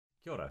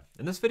Kia ora.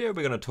 In this video,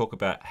 we're going to talk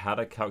about how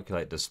to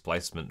calculate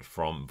displacement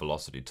from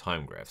velocity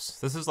time graphs.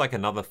 This is like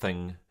another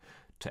thing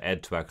to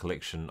add to our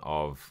collection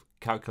of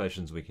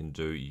calculations we can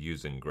do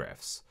using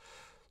graphs.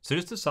 So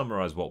just to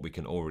summarize what we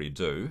can already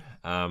do,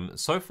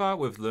 so far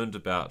we've learned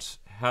about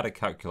how to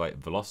calculate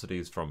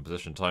velocities from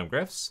position time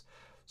graphs.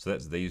 So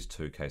that's these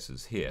two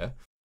cases here,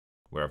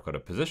 where I've got a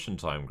position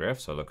time graph,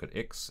 so I look at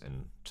x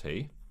and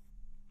t,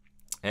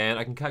 and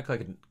I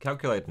can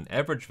calculate an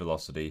average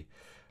velocity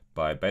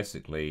by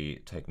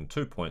basically taking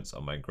 2 points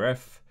on my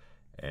graph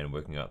and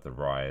working out the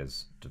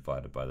rise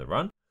divided by the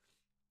run.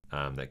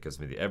 That gives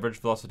me the average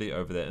velocity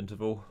over that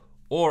interval.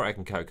 Or I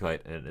can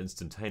calculate an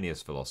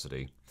instantaneous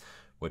velocity,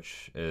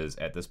 which is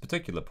at this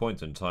particular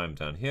point in time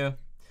down here.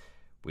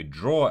 We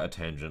draw a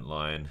tangent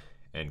line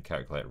and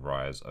calculate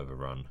rise over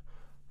run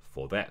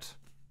for that.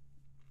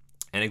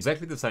 And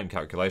exactly the same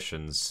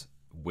calculations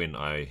when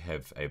I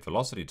have a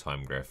velocity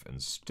time graph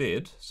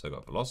instead, so I've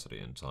got velocity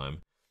in time.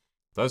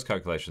 Those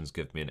calculations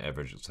give me an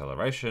average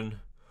acceleration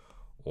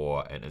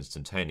or an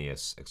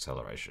instantaneous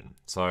acceleration.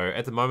 So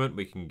at the moment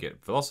we can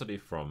get velocity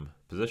from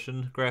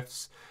position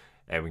graphs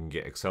and we can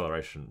get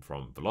acceleration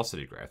from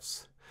velocity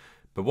graphs.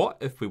 But what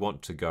if we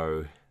want to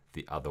go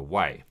the other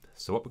way?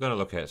 So what we're going to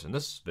look at in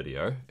this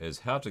video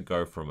is how to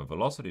go from a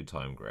velocity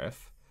time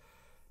graph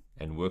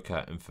and work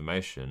out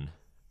information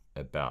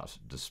about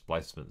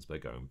displacements by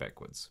going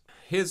backwards.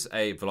 Here's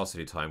a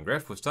velocity time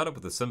graph. We've started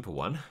with a simple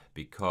one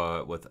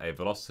because with a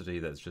velocity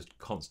that's just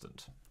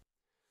constant.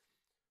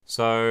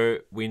 So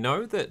we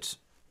know that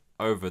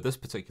over this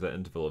particular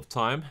interval of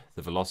time,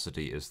 the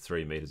velocity is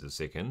 3 meters a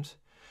second.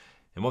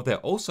 And what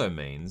that also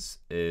means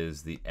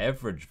is the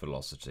average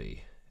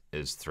velocity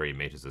is 3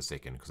 meters a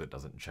second because it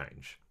doesn't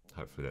change.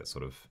 Hopefully that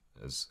sort of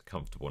is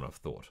comfortable enough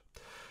thought.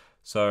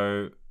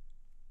 So,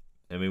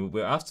 I mean,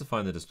 we're asked to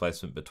find the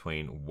displacement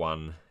between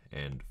 1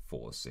 and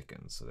 4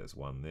 seconds. So there's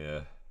 1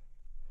 there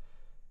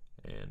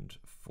and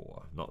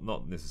 4,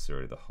 not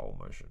necessarily the whole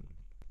motion.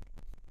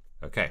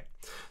 Okay,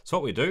 so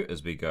what we do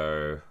is we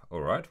go, all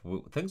right,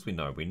 well, things we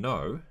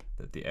know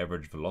that the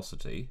average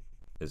velocity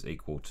is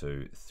equal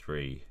to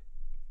 3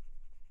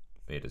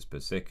 meters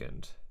per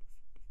second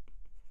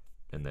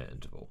in that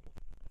interval.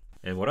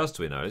 And what else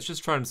do we know? Let's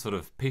just try and sort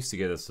of piece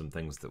together some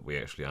things that we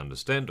actually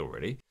understand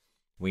already.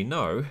 We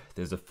know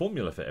there's a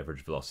formula for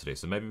average velocity,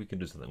 so maybe we can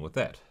do something with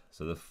that.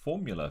 So the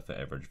formula for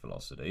average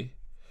velocity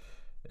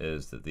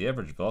is that the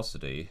average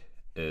velocity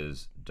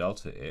is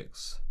delta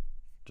x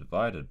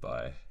divided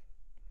by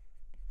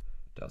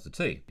delta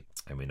t.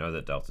 And we know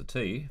that delta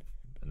t,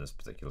 in this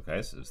particular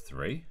case, is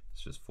 3.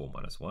 It's just 4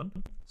 minus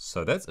 1.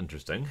 So that's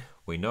interesting.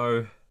 We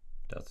know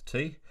delta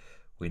t,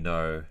 we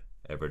know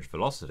average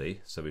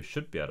velocity, so we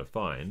should be able to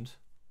find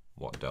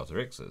what delta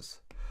x is.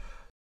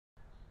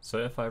 So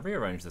if I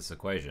rearrange this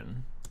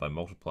equation by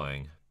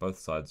multiplying both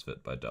sides of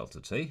it by delta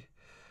t,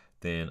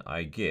 then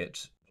I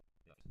get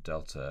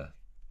delta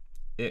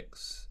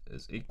x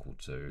is equal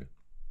to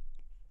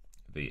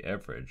v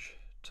average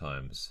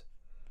times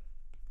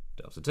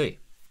delta t.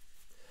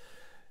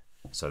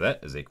 So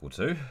that is equal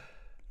to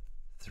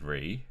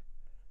 3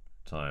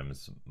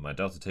 times, my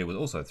delta t was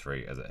also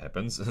 3 as it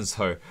happens, and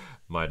so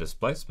my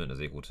displacement is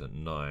equal to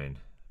 9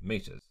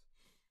 meters.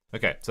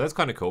 Okay, so that's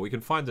kind of cool. We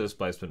can find the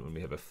displacement when we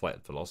have a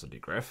flat velocity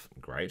graph.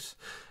 Great.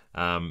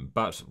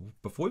 But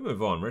before we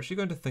move on, we're actually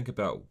going to think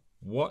about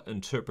what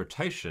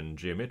interpretation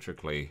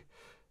geometrically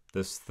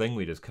this thing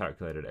we just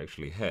calculated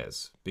actually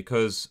has.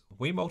 Because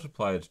we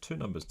multiplied two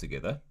numbers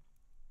together,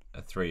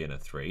 a 3 and a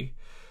 3.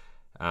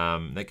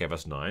 That gave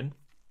us 9.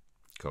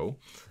 Cool.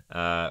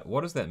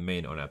 What does that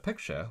mean on our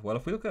picture? Well,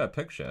 if we look at our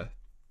picture,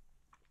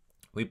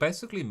 we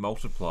basically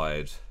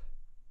multiplied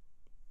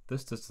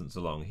this distance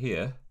along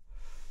here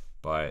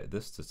by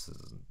this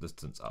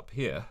distance up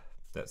here.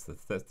 That's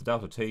the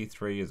delta t,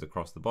 3 is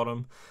across the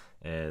bottom,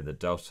 and the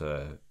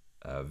delta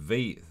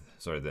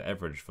the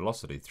average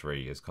velocity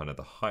 3 is kind of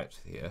the height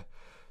here.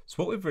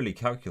 So what we've really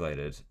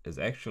calculated is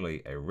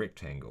actually a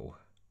rectangle.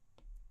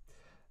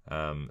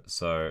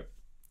 So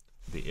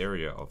the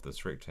area of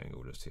this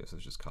rectangle just here, so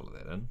let's just color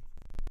that in.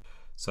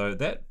 So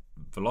that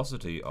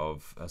velocity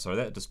of,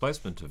 that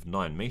displacement of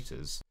 9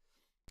 meters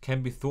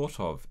can be thought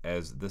of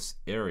as this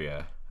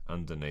area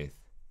underneath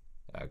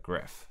our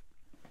graph.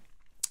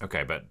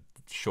 Okay, but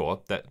sure,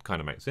 that kind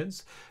of makes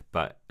sense,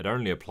 but it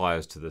only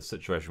applies to the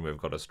situation where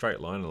we've got a straight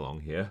line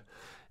along here.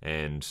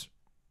 And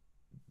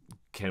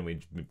can we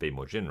be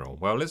more general?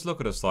 Well, let's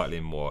look at a slightly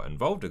more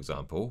involved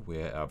example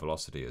where our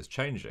velocity is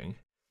changing.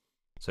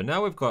 So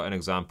now we've got an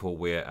example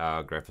where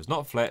our graph is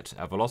not flat,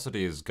 our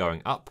velocity is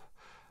going up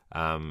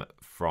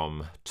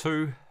from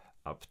 2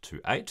 up to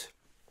 8.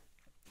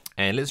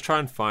 And let's try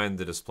and find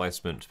the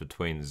displacement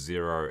between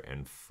 0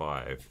 and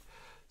 5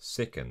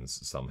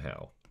 seconds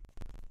somehow.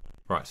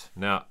 Right,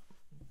 now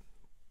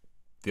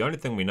the only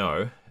thing we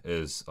know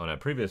is on our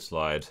previous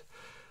slide,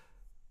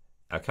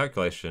 our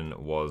calculation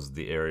was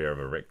the area of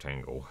a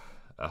rectangle,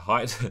 a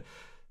height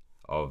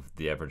of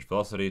the average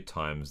velocity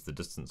times the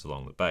distance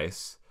along the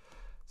base.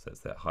 So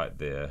that's that height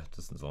there,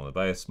 distance along the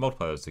base,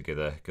 multiply those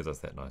together, gives us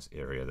that nice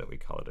area that we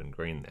colored in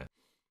green there.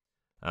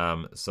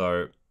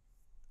 So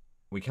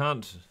we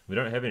don't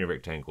have any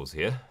rectangles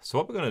here. So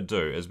what we're going to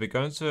do is we're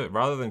going to,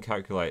 rather than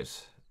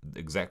calculate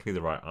exactly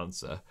the right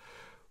answer,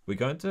 we're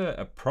going to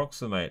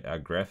approximate our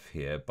graph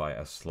here by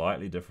a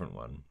slightly different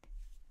one.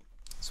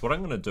 So what I'm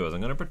going to do is I'm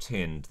going to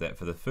pretend that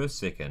for the first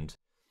second,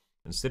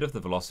 instead of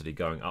the velocity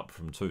going up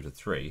from 2 to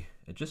 3,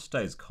 it just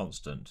stays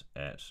constant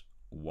at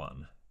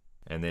 1.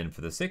 And then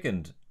for the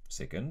second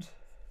second,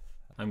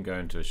 I'm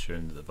going to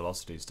assume that the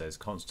velocity stays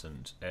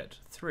constant at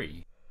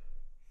 3.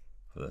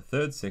 For the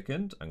third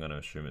second, I'm going to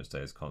assume it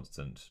stays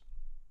constant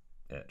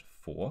at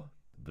 4.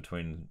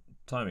 Between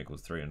time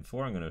equals 3 and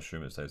 4, I'm going to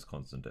assume it stays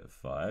constant at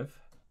 5.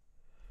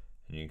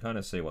 And you can kind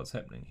of see what's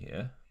happening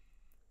here.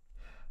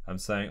 I'm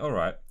saying, all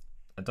right,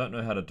 I don't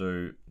know how to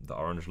do the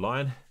orange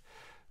line,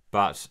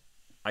 but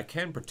I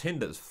can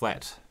pretend it's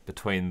flat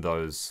between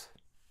those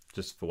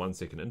just for 1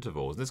 second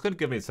intervals. And it's going to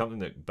give me something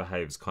that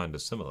behaves kind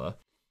of similar.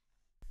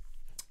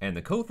 And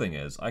the cool thing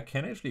is I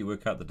can actually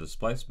work out the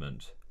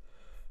displacement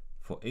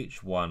for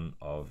each one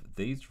of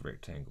these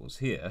rectangles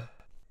here.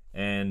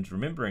 And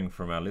remembering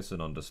from our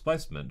lesson on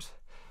displacement,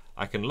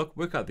 I can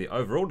work out the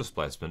overall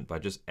displacement by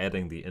just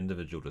adding the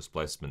individual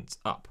displacements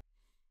up.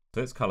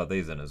 So let's color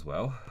these in as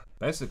well.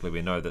 Basically,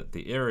 we know that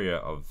the area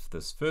of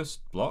this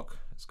first block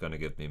is going to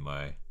give me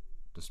my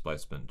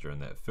displacement during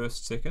that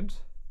first second.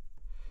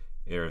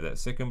 Area of that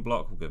second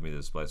block will give me the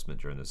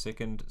displacement during the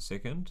second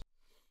second,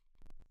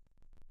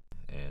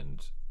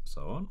 and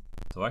so on.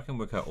 So I can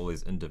work out all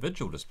these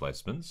individual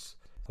displacements.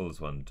 Call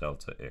this one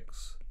delta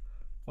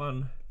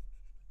x1,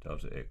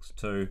 delta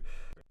x2,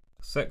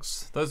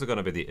 6. Those are going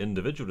to be the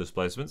individual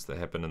displacements that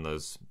happen in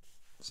those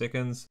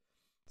seconds.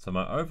 So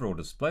my overall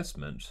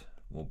displacement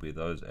will be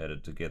those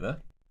added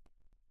together.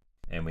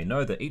 And we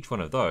know that each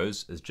one of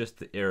those is just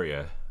the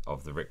area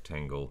of the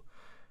rectangle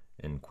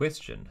in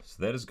question.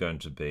 So that is going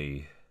to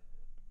be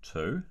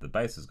 2. The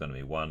base is going to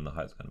be 1, the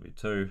height is going to be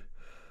 2,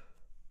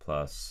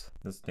 plus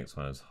this next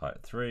one is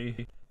height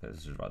 3.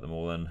 Let's just write them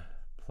all in,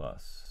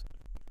 plus,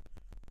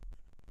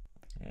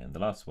 and the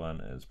last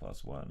one is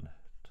plus 1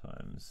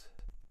 times.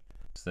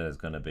 So there's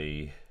going to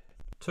be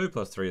 2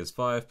 plus 3 is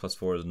 5, plus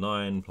 4 is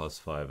 9, plus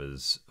 5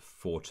 is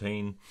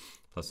 14,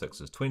 plus 6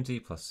 is 20,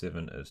 plus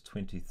 7 is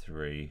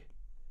 23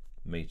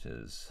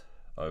 meters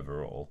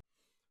overall.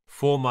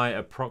 For my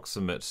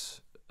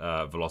approximate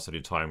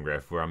velocity time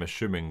graph, where I'm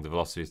assuming the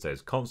velocity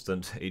stays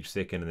constant each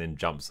second and then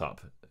jumps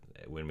up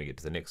when we get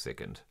to the next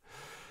second.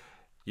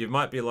 You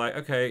might be like,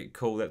 okay,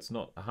 cool, that's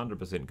not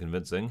 100%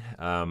 convincing,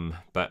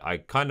 but I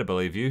kind of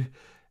believe you.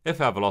 If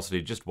our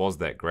velocity just was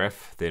that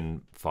graph,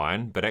 then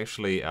fine, but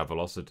actually our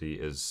velocity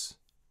is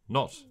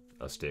not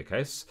a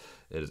staircase,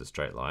 it is a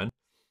straight line.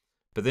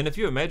 But then if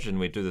you imagine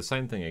we do the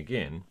same thing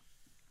again,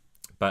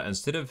 but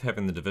instead of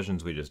having the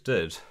divisions we just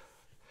did,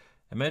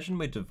 imagine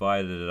we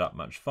divided it up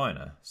much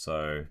finer.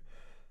 So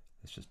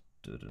let's just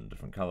do it in a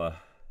different color.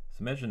 So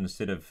imagine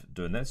instead of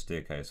doing that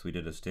staircase, we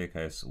did a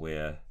staircase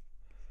where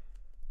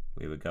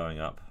we were going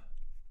up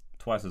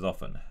twice as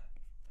often.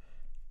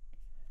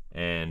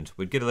 And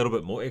we'd get a little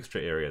bit more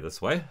extra area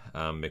this way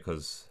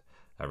because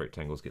our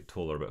rectangles get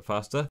taller a bit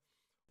faster.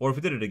 Or if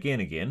we did it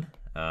again,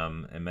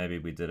 and maybe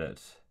we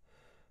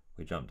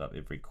jumped up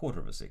every quarter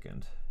of a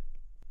second.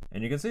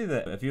 And you can see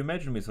that if you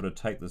imagine we sort of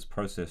take this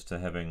process to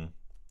having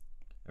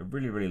a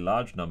really, really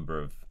large number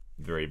of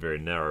very, very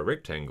narrow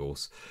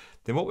rectangles,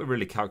 then what we're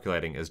really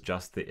calculating is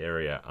just the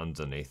area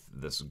underneath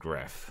this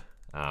graph.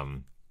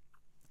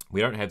 We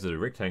don't have to do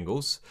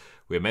rectangles.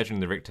 We're imagining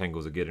the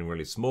rectangles are getting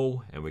really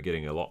small and we're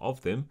getting a lot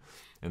of them.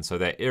 And so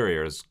that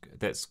area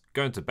that's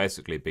going to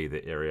basically be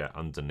the area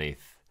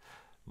underneath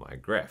my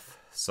graph.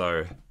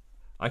 So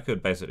I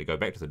could basically go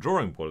back to the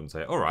drawing board and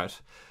say, all right,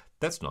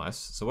 that's nice.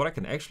 So what I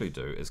can actually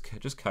do is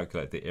just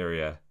calculate the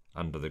area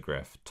under the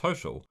graph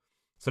total.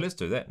 So let's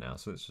do that now.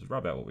 So let's just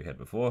rub out what we had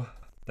before.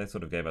 They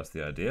sort of gave us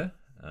the idea,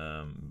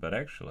 but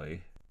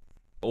actually,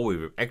 all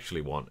we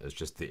actually want is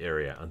just the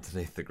area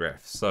underneath the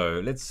graph.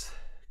 So let's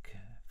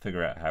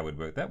figure out how we'd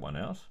work that one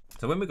out.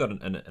 So when we've got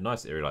a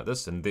nice area like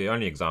this, and the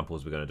only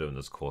examples we're going to do in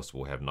this course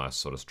will have nice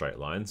sort of straight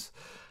lines,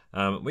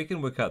 we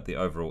can work out the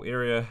overall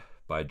area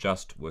by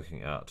just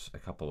working out a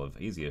couple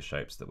of easier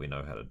shapes that we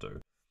know how to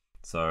do.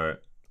 So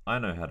I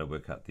know how to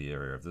work out the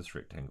area of this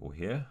rectangle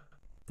here.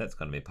 That's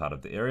going to be part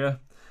of the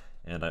area.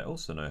 And I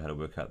also know how to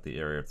work out the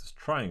area of this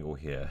triangle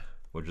here,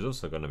 which is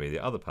also going to be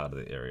the other part of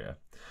the area.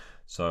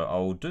 So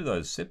I'll do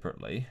those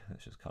separately.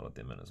 Let's just color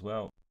them in as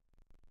well.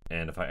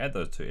 And if I add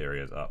those two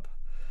areas up,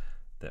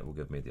 that will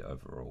give me the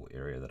overall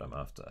area that I'm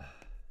after.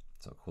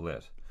 So I'll call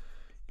that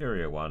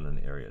area 1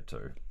 and area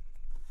 2.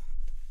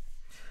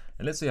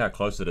 And let's see how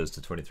close it is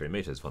to 23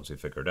 meters once we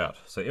figure it out.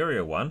 So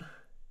area 1,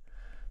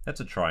 that's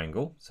a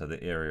triangle. So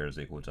the area is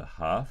equal to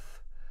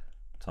half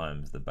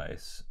times the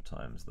base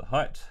times the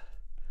height.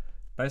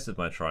 Base of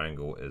my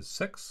triangle is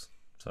 6.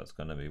 So it's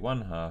going to be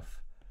 1/2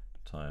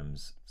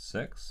 times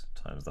 6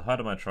 times the height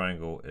of my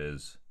triangle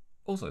is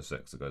also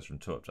 6. It goes from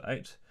 2 up to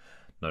 8.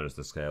 Notice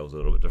the scale is a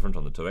little bit different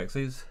on the two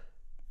axes.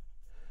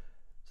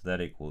 So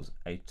that equals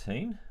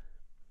 18.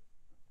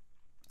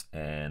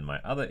 And my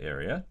other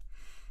area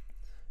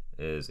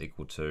is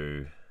equal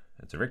to,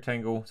 it's a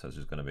rectangle, so it's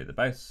just going to be the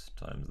base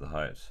times the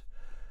height.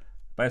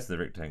 The base of the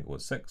rectangle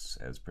is 6,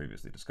 as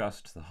previously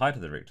discussed. The height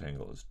of the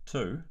rectangle is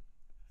 2,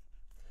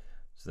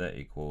 so that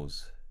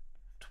equals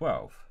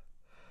 12.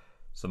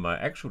 So my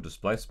actual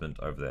displacement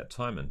over that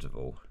time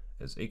interval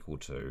is equal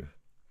to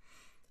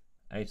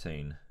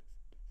 18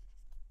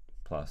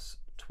 plus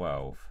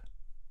 12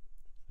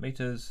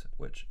 meters,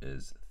 which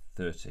is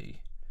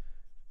 30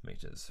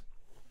 meters.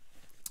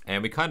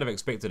 And we kind of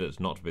expected it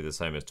not to be the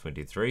same as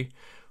 23.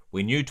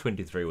 We knew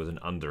 23 was an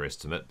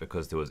underestimate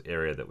because there was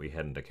area that we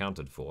hadn't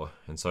accounted for,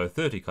 and so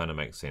 30 kind of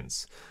makes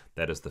sense.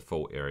 That is the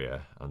full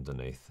area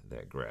underneath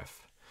that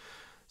graph.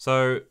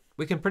 So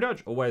we can pretty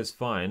much always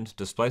find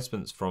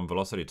displacements from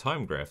velocity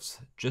time graphs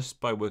just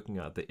by working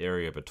out the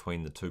area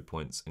between the 2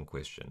 points in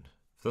question.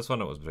 For this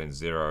one it was between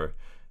 0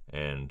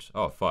 and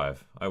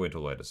 5. I went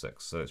all the way to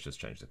 6, so let's just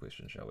change the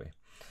question, shall we?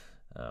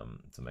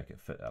 To make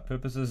it fit our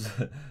purposes.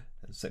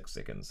 In 6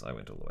 seconds I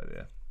went all the way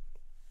there.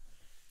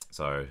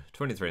 So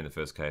 23 in the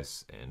first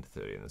case and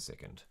 30 in the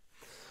second.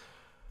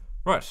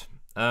 Right,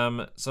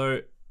 so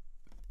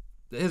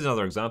here's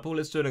another example.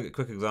 Let's do a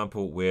quick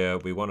example where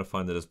we want to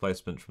find the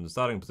displacement from the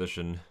starting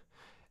position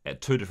at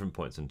 2 different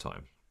points in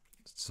time.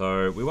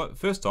 So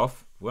first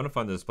off, we want to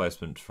find the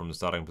displacement from the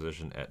starting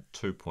position at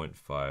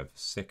 2.5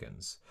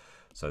 seconds.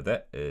 So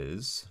that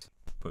is,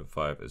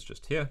 0.5 is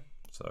just here,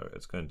 so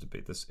it's going to be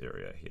this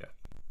area here.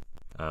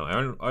 I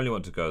only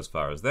want to go as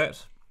far as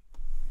that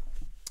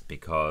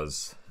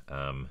because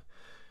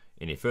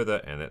any further,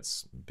 and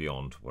that's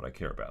beyond what I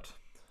care about.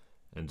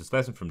 And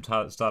displacement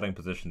from starting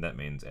position, that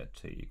means at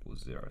t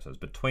equals 0. So it's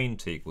between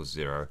t equals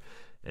 0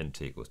 and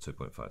t equals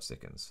 2.5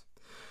 seconds.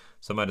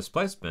 So my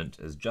displacement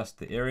is just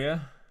the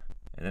area,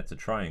 and that's a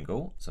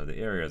triangle. So the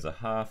area is a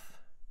half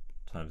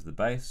times the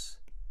base,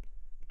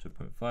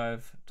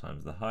 2.5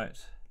 times the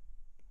height,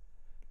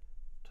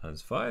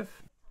 times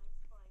 5,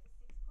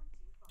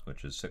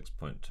 which is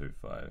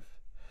 6.25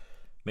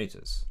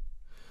 meters.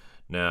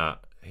 Now,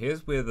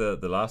 here's where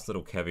the last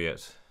little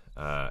caveat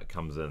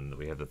comes in that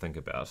we have to think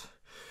about.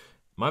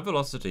 My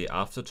velocity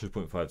after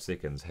 2.5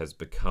 seconds has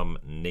become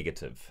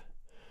negative,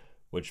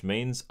 which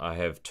means I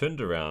have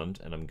turned around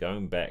and I'm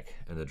going back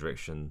in the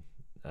direction,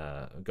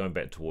 going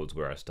back towards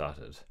where I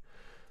started.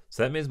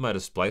 So that means my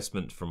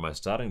displacement from my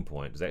starting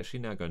point is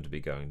actually now going to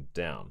be going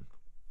down.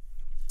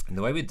 And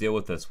the way we deal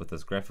with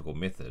this graphical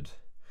method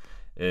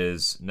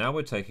is now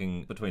we're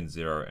taking between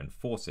 0 and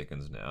 4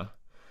 seconds now.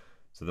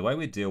 So the way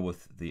we deal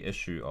with the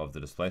issue of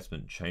the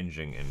displacement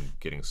changing and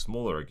getting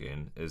smaller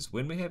again is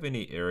when we have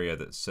any area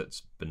that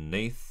sits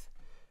beneath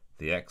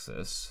the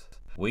axis,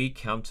 we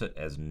count it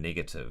as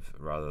negative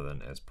rather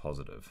than as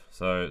positive.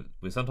 So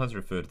we sometimes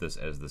refer to this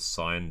as the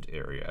signed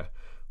area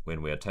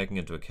when we are taking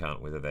into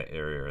account whether that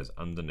area is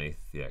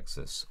underneath the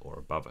axis or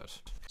above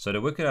it. So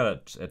to work it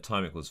out at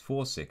time equals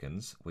 4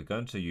 seconds, we're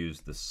going to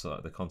use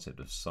the concept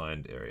of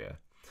signed area.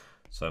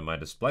 So my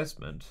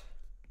displacement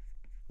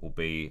will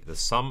be the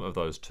sum of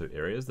those two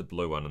areas, the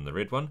blue one and the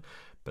red one,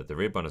 but the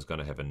red one is going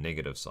to have a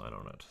negative sign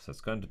on it. So it's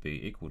going to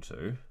be equal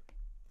to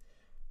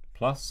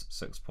plus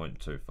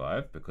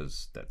 6.25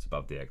 because that's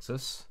above the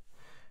axis,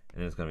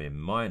 and it's going to be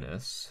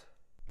minus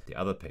the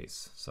other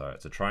piece. So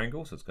it's a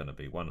triangle, so it's going to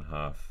be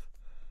 1/2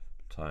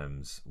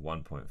 times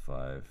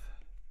 1.5,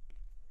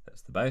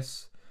 that's the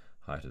base,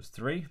 height is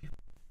 3,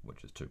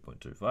 which is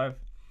 2.25,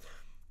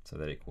 so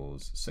that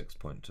equals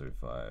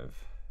 6.25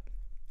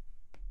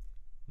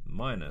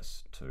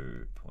 minus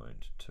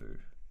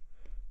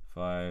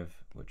 2.25,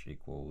 which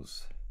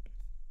equals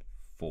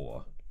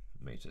 4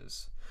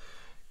 meters.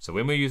 So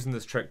when we're using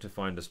this trick to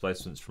find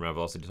displacements from our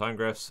velocity time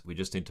graphs, we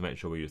just need to make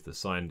sure we use the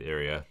signed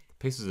area.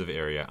 Pieces of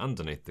area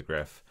underneath the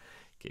graph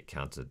get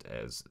counted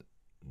as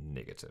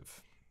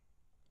negative.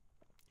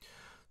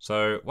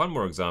 So one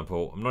more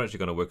example, I'm not actually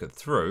going to work it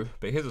through,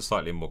 but here's a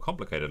slightly more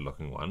complicated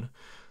looking one.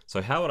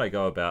 So how would I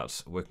go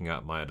about working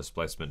out my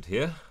displacement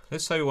here?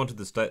 Let's say we wanted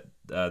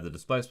the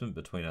displacement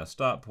between our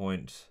start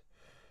point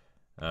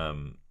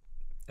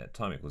at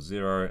time equals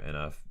 0 and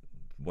our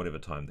whatever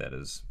time that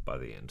is by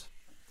the end.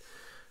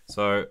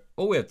 So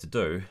all we have to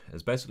do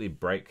is basically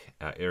break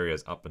our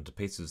areas up into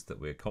pieces that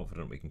we're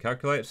confident we can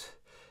calculate.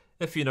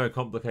 If you know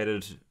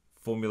complicated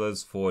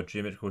formulas for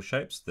geometrical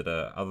shapes that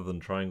are other than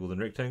triangles and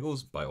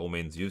rectangles, by all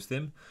means use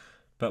them.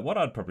 But what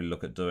I'd probably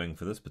look at doing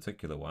for this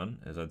particular one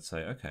is I'd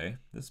say, okay,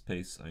 this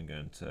piece I'm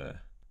going to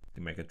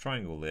make a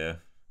triangle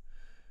there,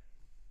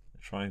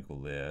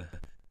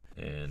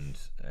 and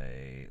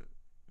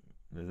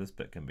this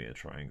bit can be a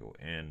triangle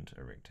and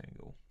a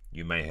rectangle.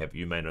 You may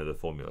know the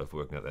formula for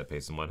working out that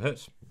piece in one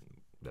hit.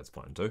 That's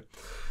fine too.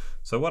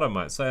 So what I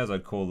might say is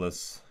I'd call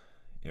this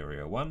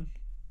area 1.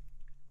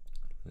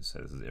 Let's say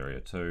this is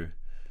area 2,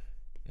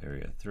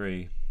 area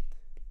 3,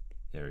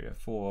 area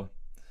 4,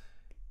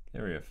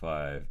 area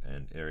 5,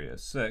 and area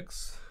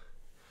 6.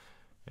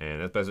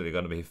 And that's basically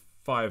going to be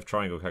 5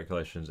 triangle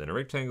calculations and a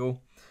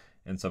rectangle.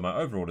 And so my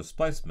overall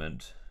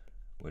displacement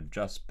would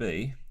just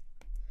be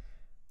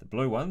the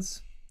blue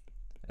ones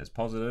as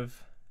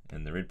positive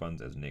and the red ones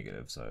as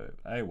negative. So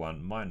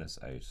A1 minus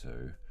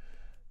A2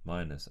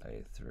 minus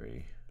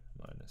a3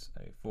 minus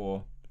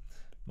a4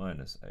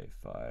 minus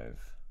a5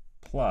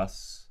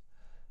 plus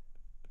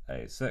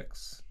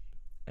a6,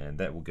 and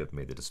that will give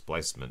me the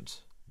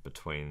displacement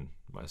between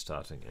my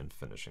starting and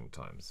finishing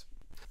times.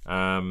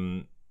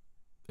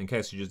 In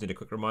case you just need a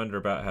quick reminder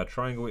about how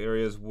triangle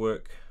areas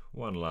work,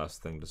 one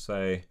last thing to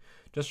say.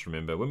 Just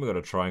remember, when we've got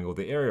a triangle,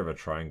 the area of a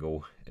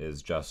triangle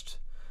is just,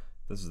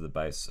 this is the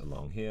base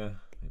along here.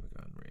 Let me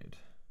go in red.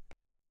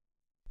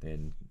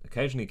 Then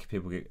occasionally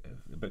people get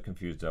a bit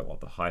confused about what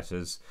the height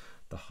is.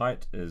 The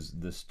height is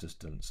this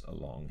distance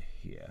along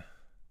here.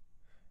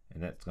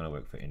 And that's going to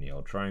work for any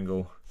old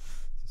triangle.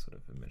 So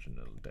sort of imagine a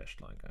little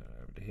dashed line going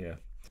over to here.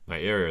 My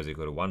area is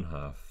equal to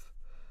 1/2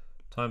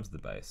 times the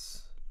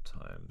base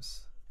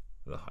times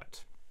the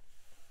height.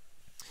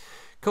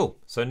 Cool,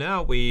 so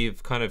now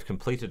we've kind of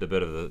completed a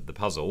bit of the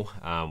puzzle.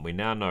 We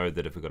now know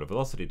that if we've got a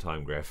velocity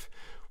time graph,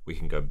 we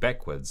can go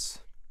backwards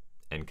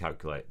and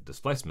calculate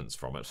displacements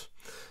from it.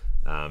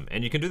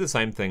 And you can do the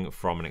same thing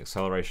from an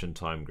acceleration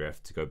time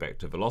graph to go back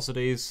to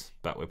velocities,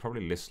 but we're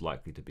probably less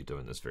likely to be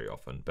doing this very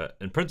often. But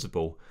in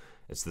principle,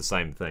 it's the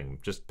same thing,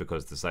 just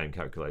because the same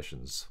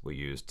calculations we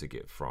use to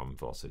get from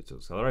velocity to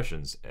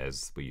accelerations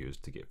as we use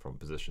to get from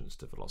positions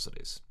to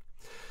velocities.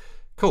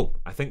 Cool,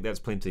 I think that's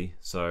plenty,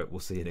 so we'll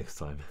see you next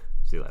time.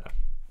 See you later.